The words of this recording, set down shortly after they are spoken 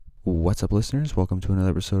What's up, listeners? Welcome to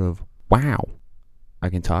another episode of Wow, I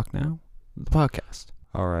Can Talk Now, the podcast.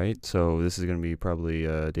 All right, so this is going to be probably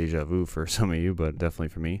deja vu for some of you, but definitely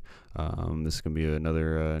for me. This is going to be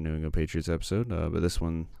another New England Patriots episode, but this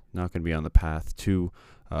one not going to be on the path to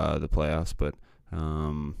the playoffs, but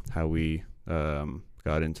how we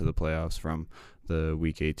got into the playoffs from the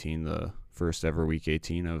Week 18, the first ever Week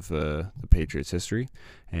 18 of the Patriots history,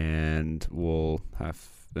 and we'll have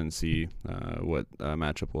and see what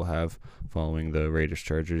matchup we'll have following the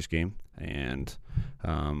Raiders-Chargers game, and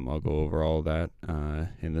I'll go over all of that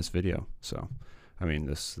in this video. So,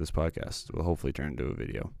 this podcast will hopefully turn into a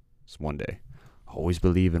video. It's one day. Always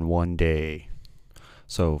believe in one day.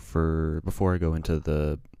 So before I go into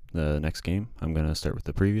the next game, I'm going to start with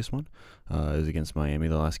the previous one. It was against Miami,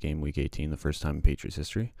 the last game, Week 18, the first time in Patriots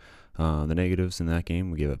history. The negatives in that game,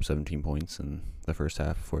 we gave up 17 points in the first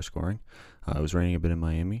half before scoring. It was raining a bit in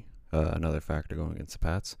Miami, another factor going against the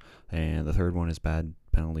Pats. And the third one is bad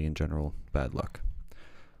penalty in general, bad luck.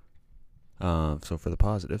 So for the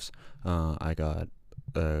positives, I got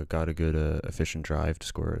a good efficient drive to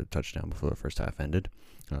score a touchdown before the first half ended,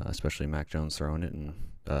 especially Mac Jones throwing it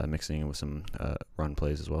and mixing it with some run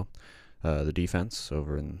plays as well. The defense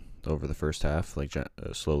over the first half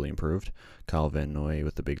slowly improved. Kyle Van Noy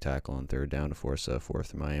with the big tackle on third down to force a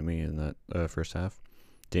fourth in Miami in that first half.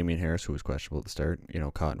 Damian Harris, who was questionable at the start,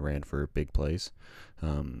 caught and ran for big plays.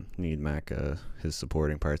 Need Mac, his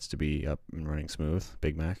supporting parts to be up and running smooth.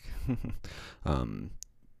 Big Mac. Don't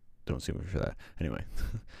see much for that. Anyway,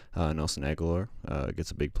 Nelson Aguilar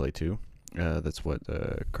gets a big play too. That's what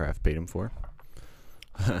Kraft paid him for.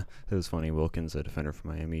 It was funny. Wilkins, a defender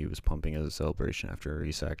from Miami, he was pumping as a celebration after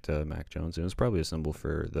he sacked Mac Jones. It was probably a symbol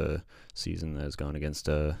for the season that has gone against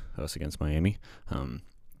us against Miami.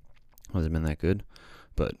 Hasn't been that good,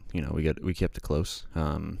 but we kept it close.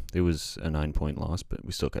 It was a 9-point loss, but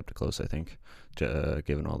we still kept it close, I think,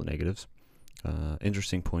 given all the negatives.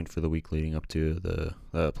 Interesting point for the week leading up to the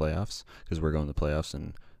playoffs, because we're going to the playoffs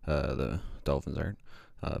and the Dolphins aren't.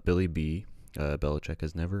 Billy B. Belichick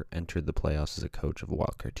has never entered the playoffs as a coach of a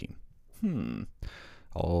wildcard team.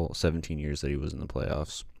 All 17 years that he was in the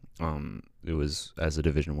playoffs, it was as a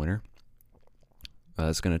division winner.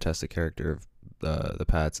 It's going to test the character of the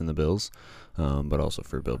Pats and the Bills, but also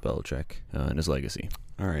for Bill Belichick and his legacy.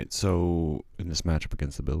 All right, so in this matchup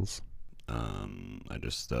against the Bills, I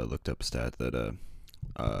just looked up a stat that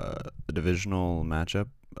a divisional matchup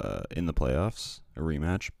in the playoffs, a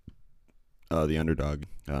rematch, the underdog,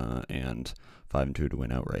 and 5-2 to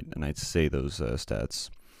win outright. And I'd say those stats,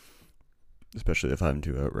 especially the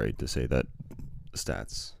 5-2 outright, to say that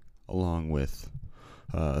stats, along with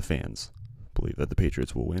fans, believe that the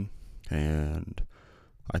Patriots will win. And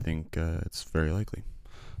I think it's very likely.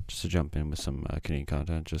 Just to jump in with some Canadian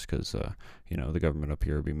content, just because, the government up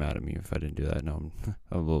here would be mad at me if I didn't do that. No, I'm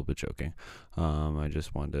a little bit joking. I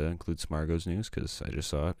just wanted to include some Argos news because I just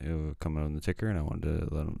saw it. It would come out on the ticker, and I wanted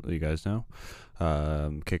to let you guys know.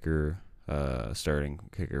 Starting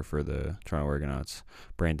kicker for the Toronto Argonauts,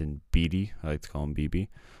 Brandon Beatty, I like to call him BB,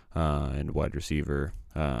 and wide receiver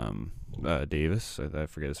Davis. I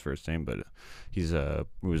forget his first name, but he was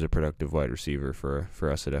a productive wide receiver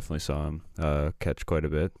for us. I definitely saw him catch quite a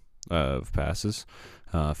bit of passes,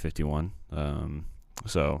 51.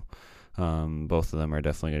 So both of them are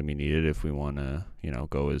definitely going to be needed if we want to,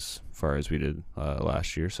 go as far as we did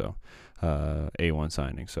last year. So A1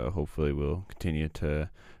 signing. So hopefully we'll continue to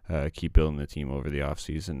keep building the team over the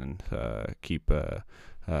offseason and keep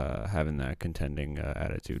having that contending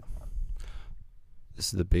attitude.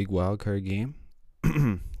 This is the big wild card game.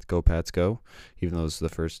 Go Pats go. Even though this is the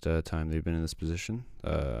first time they've been in this position.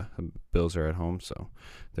 Bills are at home, so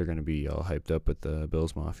they're going to be all hyped up with the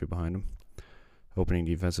Bills Mafia behind them. Opening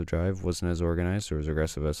defensive drive wasn't as organized or as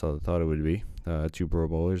aggressive as I thought it would be. 2 Pro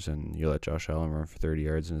Bowlers, and you let Josh Allen run for 30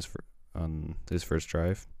 yards on his first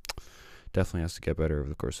drive. Definitely has to get better over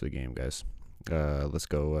the course of the game, guys. Let's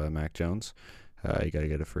go Mac Jones. You got to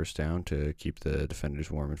get a first down to keep the defenders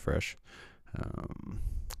warm and fresh.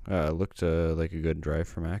 Looked like a good drive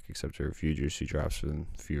for Mac, except for a few juicy drops from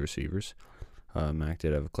a few receivers. Mac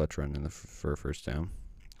did have a clutch run for a first down.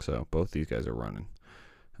 So both these guys are running.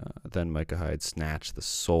 Then Micah Hyde snatched the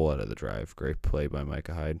soul out of the drive. Great play by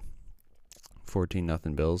Micah Hyde.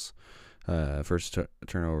 14-0 Bills. First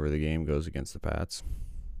turnover of the game goes against the Pats.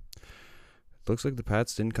 Looks like the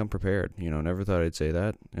Pats didn't come prepared. Never thought I'd say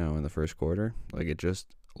that, in the first quarter. It just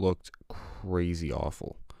looked crazy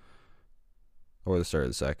awful. Or the start of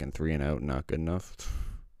the second, 3 and out, not good enough.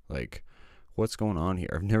 What's going on here?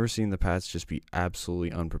 I've never seen the Pats just be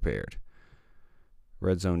absolutely unprepared.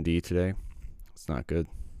 Red zone D today. It's not good.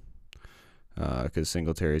 because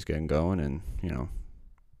Singletary's getting going, and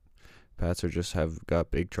Pats have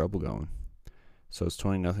got big trouble going. So it's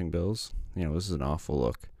 20-0 Bills. This is an awful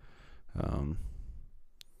look.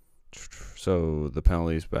 So the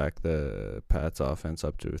penalties back the Pats offense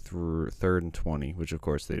up to 3rd and 20, which of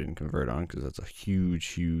course they didn't convert on because that's a huge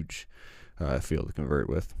field to convert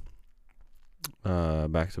with.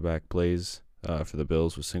 Back-to-back plays for the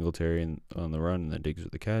Bills with Singletary on the run and then Diggs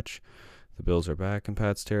with the catch. The Bills are back in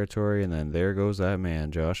Pats territory, and then there goes that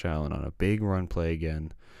man, Josh Allen, on a big run play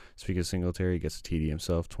again. Speaking of Singletary, he gets a TD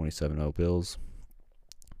himself, 27-0 Bills.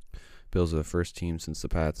 Bills are the first team since the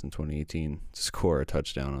Pats in 2018 to score a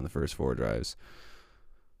touchdown on the first 4 drives.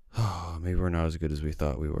 Oh, maybe we're not as good as we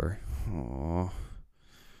thought we were. Oh,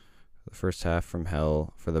 the first half from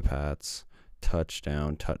hell for the Pats.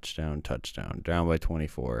 Touchdown, down by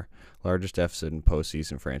 24. Largest deficit in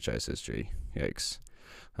postseason franchise history. Yikes.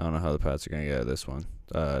 I don't know how the Pats are going to get out of this one.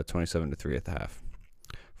 27-3 at the half.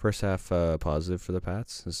 First half positive for the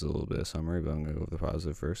Pats. This is a little bit of summary, but I'm going to go with the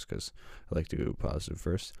positive first because I like to go positive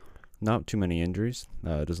first. Not too many injuries.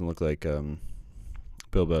 It doesn't look like Bill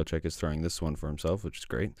Belichick is throwing this one for himself, which is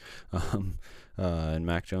great. And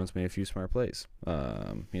Mac Jones made a few smart plays.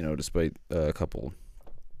 Despite a couple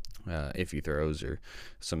iffy throws or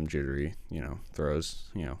some jittery, throws.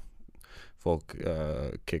 Folk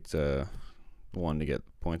kicked one to get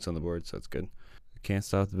points on the board, so that's good. Can't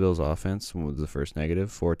stop the Bills' offense was the first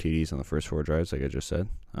negative. 4 TDs on the first 4 drives, like I just said.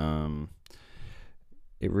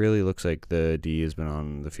 It really looks like the D has been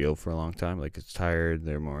on the field for a long time. Like, it's tired.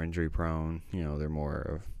 They're more injury prone. They're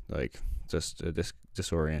more like just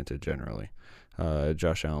disoriented generally.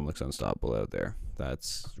 Josh Allen looks unstoppable out there.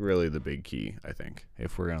 That's really the big key, I think.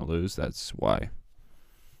 If we're going to lose, that's why.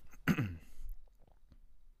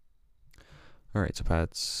 All right, so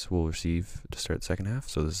Pats will receive to start the second half.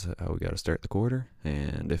 So this is how we got to start the quarter.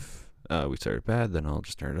 And if we started bad, then I'll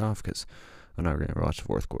just turn it off because I'm not going to watch the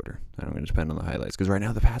fourth quarter. And I'm going to depend on the highlights because right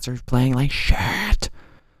now the Pats are playing like shit.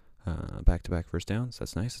 Back-to-back first downs.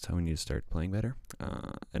 That's nice. That's how we need to start playing better.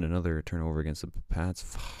 And another turnover against the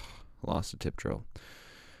Pats. Lost a tip drill.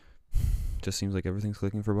 Just seems like everything's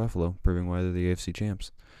clicking for Buffalo, proving why they're the AFC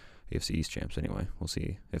champs. AFC East champs anyway. We'll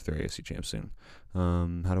see if they're AFC champs soon.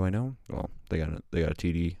 How do I know? Well, they got a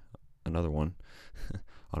TD, another one,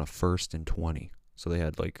 on a 1st and 20. So they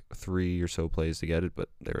had like 3 or so plays to get it, but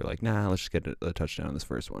they were like, nah, let's just get a touchdown on this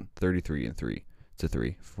first one. 33-3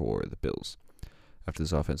 for the Bills. After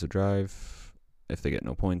this offensive drive, if they get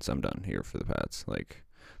no points, I'm done here for the Pats. Like,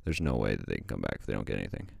 there's no way that they can come back if they don't get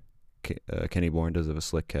anything. Kenny Bourne does have a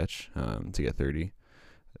slick catch to get 30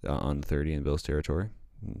 on 30 in Bills territory.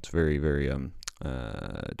 It's very, very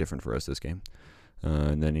different for us this game.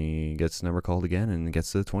 And then he gets the number called again and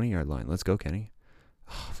gets to the 20-yard line. Let's go, Kenny.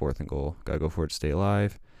 4th and goal. Got to go for it to stay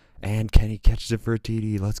alive. And Kenny catches it for a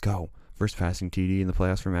TD. Let's go. First passing TD in the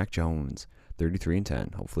playoffs for Mac Jones.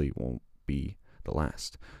 33-10. Hopefully it won't be the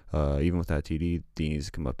last. Even with that TD, D needs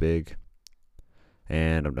to come up big.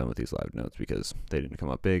 And I'm done with these live notes because they didn't come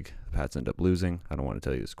up big. The Pats end up losing. I don't want to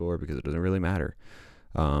tell you the score because it doesn't really matter.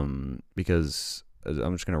 Because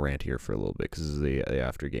I'm just going to rant here for a little bit because this is the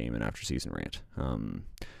after game and after season rant.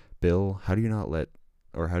 Bill, how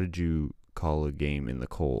did you call a game in the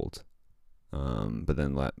cold, but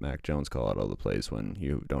then let Mac Jones call out all the plays when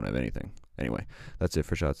you don't have anything? Anyway, that's it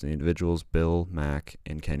for shots in the individuals. Bill, Mac,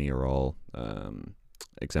 and Kenny are all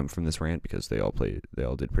exempt from this rant because they all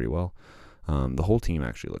did pretty well. The whole team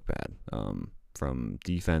actually looked bad. From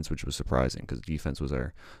defense, which was surprising because defense was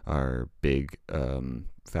our big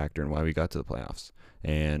factor in why we got to the playoffs.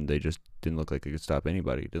 And they just didn't look like they could stop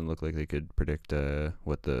anybody. It didn't look like they could predict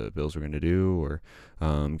what the Bills were going to do or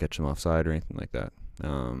catch them offside or anything like that.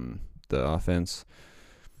 The offense,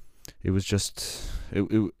 it was just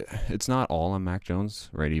it's not all on Mac Jones,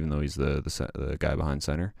 right? Even though he's the guy behind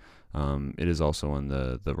center, it is also on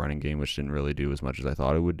the running game, which didn't really do as much as I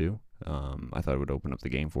thought it would do. I thought it would open up the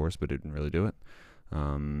game for us, but it didn't really do it.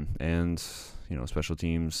 And special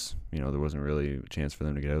teams, there wasn't really a chance for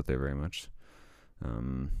them to get out there very much.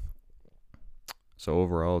 So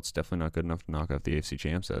overall, it's definitely not good enough to knock off the AFC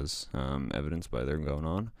champs, as evidenced by their going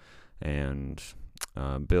on. And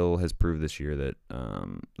Bill has proved this year that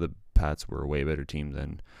the Pats were a way better team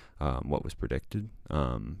than what was predicted.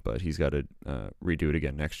 But he's got to redo it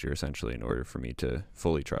again next year, essentially, in order for me to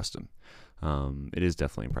fully trust him. It is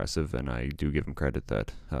definitely impressive, and I do give him credit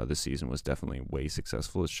that this season was definitely way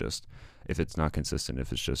successful. It's just, if it's not consistent,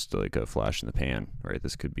 if it's just like a flash in the pan, right,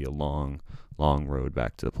 this could be a long, long road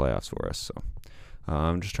back to the playoffs for us. So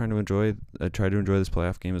I'm just trying to enjoy this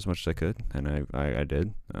playoff game as much as I could, and I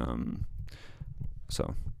did.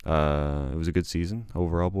 So it was a good season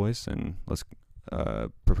overall, boys, and let's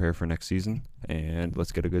prepare for next season, and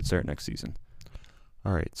let's get a good start next season.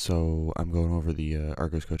 All right, so I'm going over the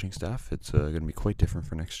Argos coaching staff. It's going to be quite different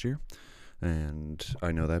for next year, and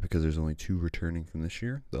I know that because there's only 2 returning from this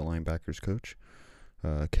year. The linebackers coach,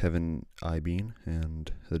 Kevin Ibeen, and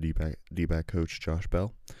the D-back coach, Josh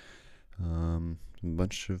Bell. A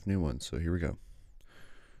bunch of new ones, so here we go.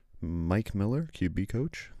 Mike Miller, QB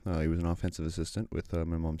coach. He was an offensive assistant with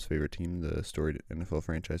my mom's favorite team, the storied NFL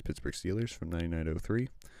franchise Pittsburgh Steelers from 99 to 03.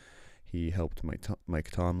 He helped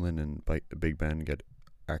Mike Tomlin and Big Ben get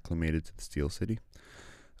acclimated to the Steel City.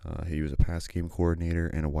 He was a pass game coordinator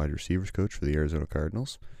and a wide receivers coach for the Arizona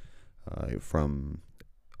Cardinals from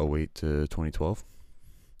 08 to 2012.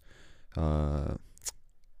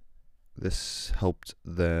 This helped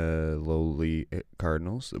the lowly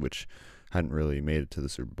Cardinals, which hadn't really made it to the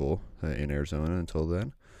Super Bowl in Arizona until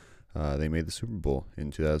then. They made the Super Bowl in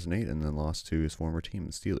 2008 and then lost to his former team,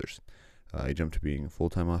 the Steelers. He jumped to being a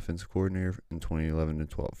full-time offensive coordinator in 2011 and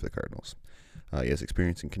 12 for the Cardinals. He has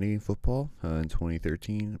experience in Canadian football. In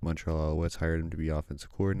 2013, Montreal Alouettes hired him to be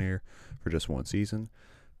offensive coordinator for just 1 season.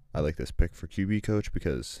 I like this pick for QB coach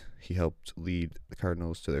because he helped lead the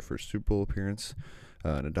Cardinals to their first Super Bowl appearance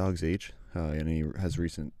in a dog's age, and he has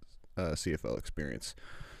recent CFL experience.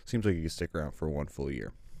 Seems like he could stick around for 1 full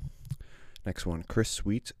year. Next one, Chris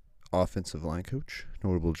Sweet, offensive line coach.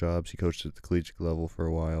 Notable jobs: he coached at the collegiate level for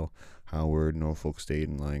a while, Howard, Norfolk State,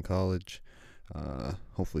 and Lyon College.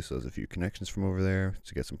 Hopefully still has a few connections from over there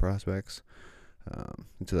to get some prospects.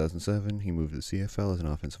 In 2007, he moved to the CFL as an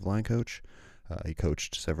offensive line coach. He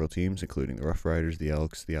coached several teams, including the Rough Riders, the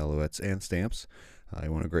Elks, the Alouettes, and Stamps. He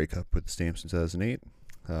won a Grey Cup with the Stamps in 2008.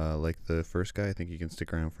 Like the first guy, I think he can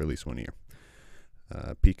stick around for at least 1 year.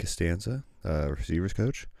 Pete Costanza, receivers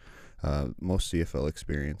coach. Most CFL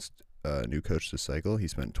experienced new coach this cycle. He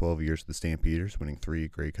spent 12 years with the Stampeders, winning 3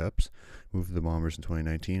 Grey Cups, moved to the Bombers in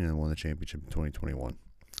 2019, and won the championship in 2021.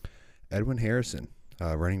 Edwin Harrison,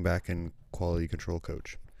 running back and quality control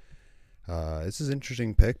coach. This is an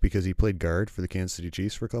interesting pick because he played guard for the Kansas City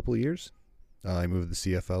Chiefs for a couple of years. He moved to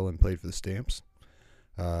the CFL and played for the Stamps.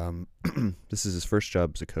 This is his first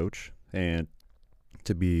job as a coach, and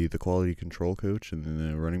to be the quality control coach and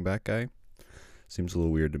then the running back guy seems a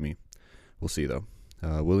little weird to me. We'll see, though.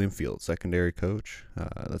 William Field, secondary coach.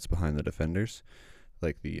 That's behind the defenders,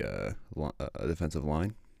 like the defensive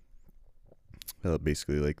line.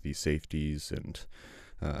 Basically, like the safeties and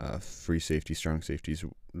free safety, strong safeties,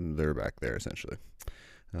 they're back there, essentially.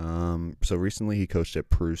 So recently he coached at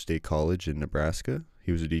Peru State College in Nebraska.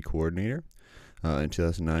 He was a D coordinator. In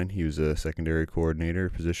 2009, he was a secondary coordinator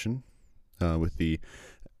position with the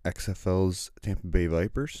XFL's Tampa Bay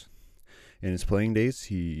Vipers. In his playing days,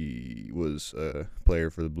 he was a player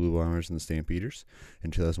for the Blue Bombers and the Stampeders. In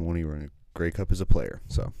 2001, he won a Grey Cup as a player.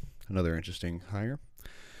 So, another interesting hire.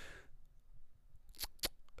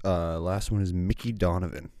 Last one is Mickey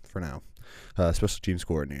Donovan for now, special teams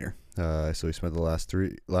coordinator. So he spent the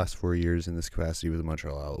last 4 years in this capacity with the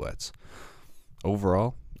Montreal Alouettes.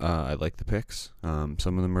 Overall, I like the picks. Some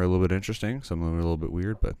of them are a little bit interesting. Some of them are a little bit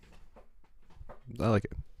weird, but I like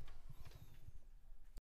it.